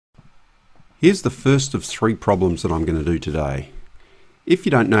Here's the first of three problems that I'm going to do today. If you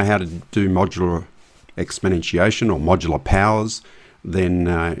don't know how to do modular exponentiation or modular powers,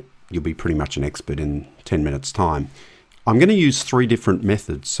 then you'll be pretty much an expert in 10 minutes time. I'm going to use three different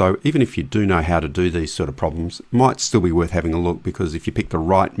methods, so even if you do know how to do these sort of problems, it might still be worth having a look, because if you pick the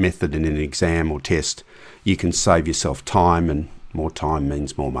right method in an exam or test, you can save yourself time, and more time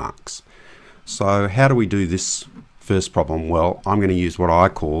means more marks. So how do we do this first problem? Well, I'm going to use what I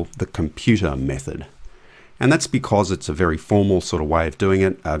call the computer method. And that's because it's a very formal sort of way of doing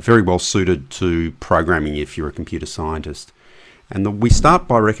it, very well suited to programming if you're a computer scientist. And we start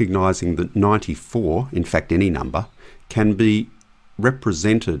by recognizing that 94, in fact any number, can be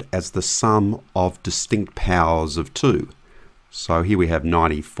represented as the sum of distinct powers of 2. So here we have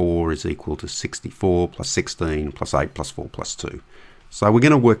 94 is equal to 64 plus 16 plus 8 plus 4 plus 2. So we're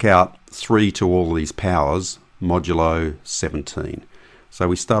going to work out 3 to all these powers, modulo 17. So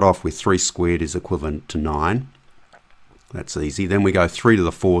we start off with 3 squared is equivalent to 9. That's easy. Then we go 3 to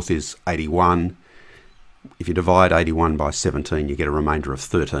the 4th is 81. If you divide 81 by 17, you get a remainder of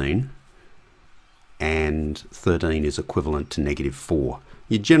 13. And 13 is equivalent to negative 4.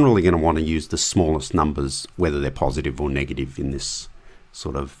 You're generally going to want to use the smallest numbers, whether they're positive or negative, in this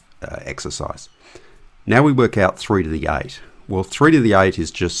sort of exercise. Now we work out 3 to the 8. Well, 3 to the 8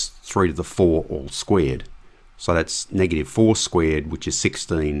 is just 3 to the 4 all squared. So that's negative 4 squared, which is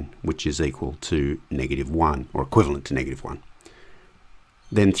 16, which is equal to negative 1, or equivalent to negative 1.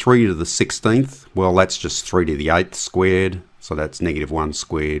 Then 3 to the 16th, well, that's just 3 to the 8th squared. So that's negative 1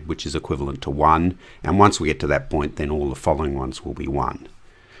 squared, which is equivalent to 1. And once we get to that point, then all the following ones will be 1.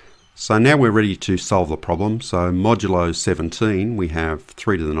 So now we're ready to solve the problem. So modulo 17, we have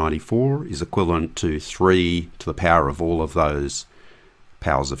 3 to the 94 is equivalent to 3 to the power of all of those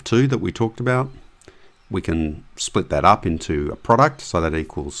powers of 2 that we talked about. We can split that up into a product, so that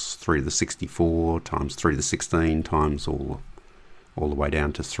equals 3 to the 64 times 3 to the 16 times all the way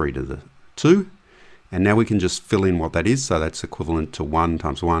down to 3 to the 2. And now we can just fill in what that is. So that's equivalent to 1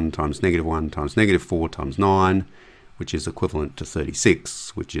 times negative 1 times negative 4 times 9, which is equivalent to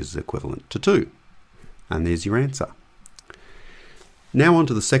 36, which is equivalent to 2. And there's your answer. Now on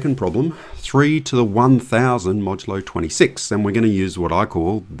to the second problem, 3 to the 1000 modulo 26. And we're going to use what I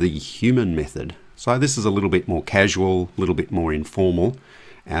call the human method. So this is a little bit more casual, a little bit more informal.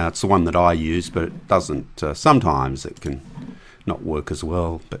 It's the one that I use, but it doesn't. Sometimes it can not work as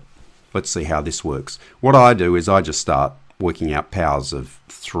well, but let's see how this works. What I do is I just start working out powers of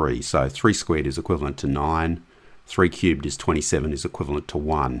 3. So 3 squared is equivalent to 9. 3 cubed is 27 is equivalent to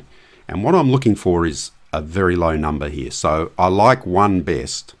 1. And what I'm looking for is a very low number here. So I like 1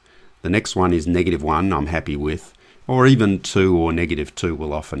 best. The next one is negative 1 I'm happy with. Or even 2 or negative 2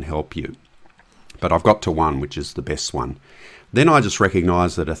 will often help you. But I've got to 1, which is the best one. Then I just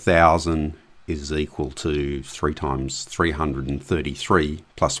recognize that 1000 is equal to 3 times 333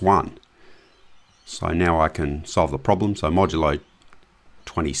 plus 1. So now I can solve the problem. So modulo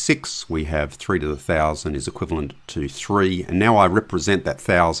 26, we have 3 to the 1000 is equivalent to 3. And now I represent that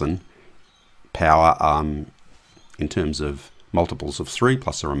 1000 power in terms of multiples of 3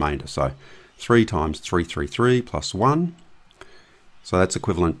 plus a remainder. So 3 times 333 plus 1. So that's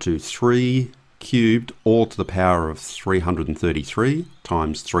equivalent to 3 cubed all to the power of 333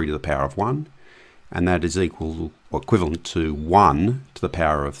 times 3 to the power of 1. And that is equal or equivalent to 1 to the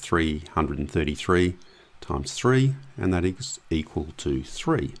power of 333 times 3, and that is equal to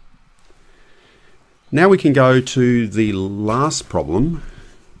 3. Now we can go to the last problem,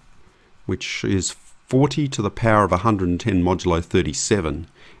 which is 40 to the power of 110 modulo 37,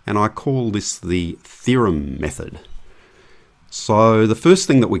 and I call this the theorem method. So the first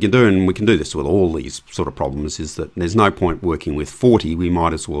thing that we can do, and we can do this with all these sort of problems, is that there's no point working with 40. We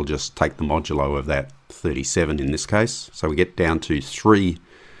might as well just take the modulo of that 37 in this case. So we get down to 3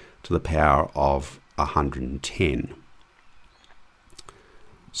 to the power of 110.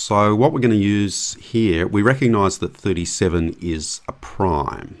 So what we're going to use here, we recognize that 37 is a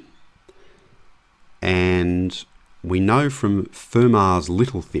prime. And we know from Fermat's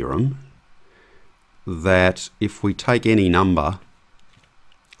little theorem that if we take any number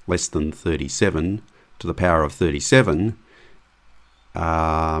less than 37 to the power of 37,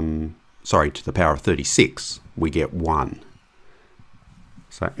 to the power of 36, we get 1.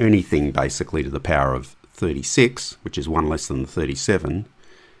 So anything basically to the power of 36, which is 1 less than the 37,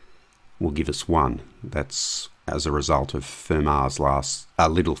 will give us 1. That's as a result of Fermat's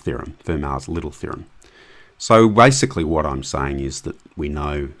little theorem. So basically what I'm saying is that we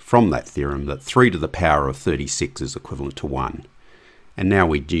know from that theorem that 3 to the power of 36 is equivalent to 1. And now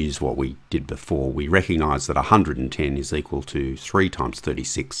we use what we did before. We recognize that 110 is equal to 3 times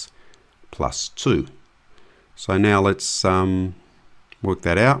 36 plus 2. So now let's work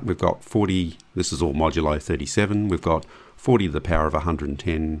that out. We've got 40, this is all modulo 37, we've got 40 to the power of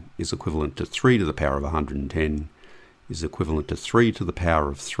 110 is equivalent to 3 to the power of 110 is equivalent to 3 to the power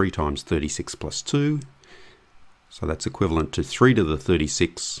of 3 times 36 plus 2. So that's equivalent to 3 to the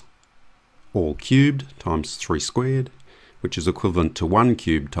 36 all cubed times 3 squared, which is equivalent to 1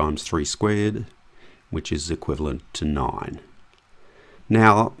 cubed times 3 squared, which is equivalent to 9.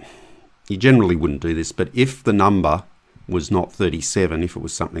 Now, you generally wouldn't do this, but if the number was not 37, if it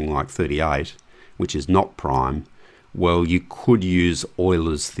was something like 38, which is not prime, well, you could use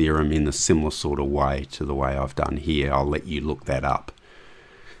Euler's theorem in a similar sort of way to the way I've done here. I'll let you look that up.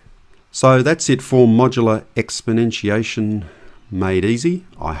 So that's it for modular exponentiation made easy.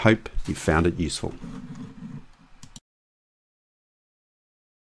 I hope you found it useful.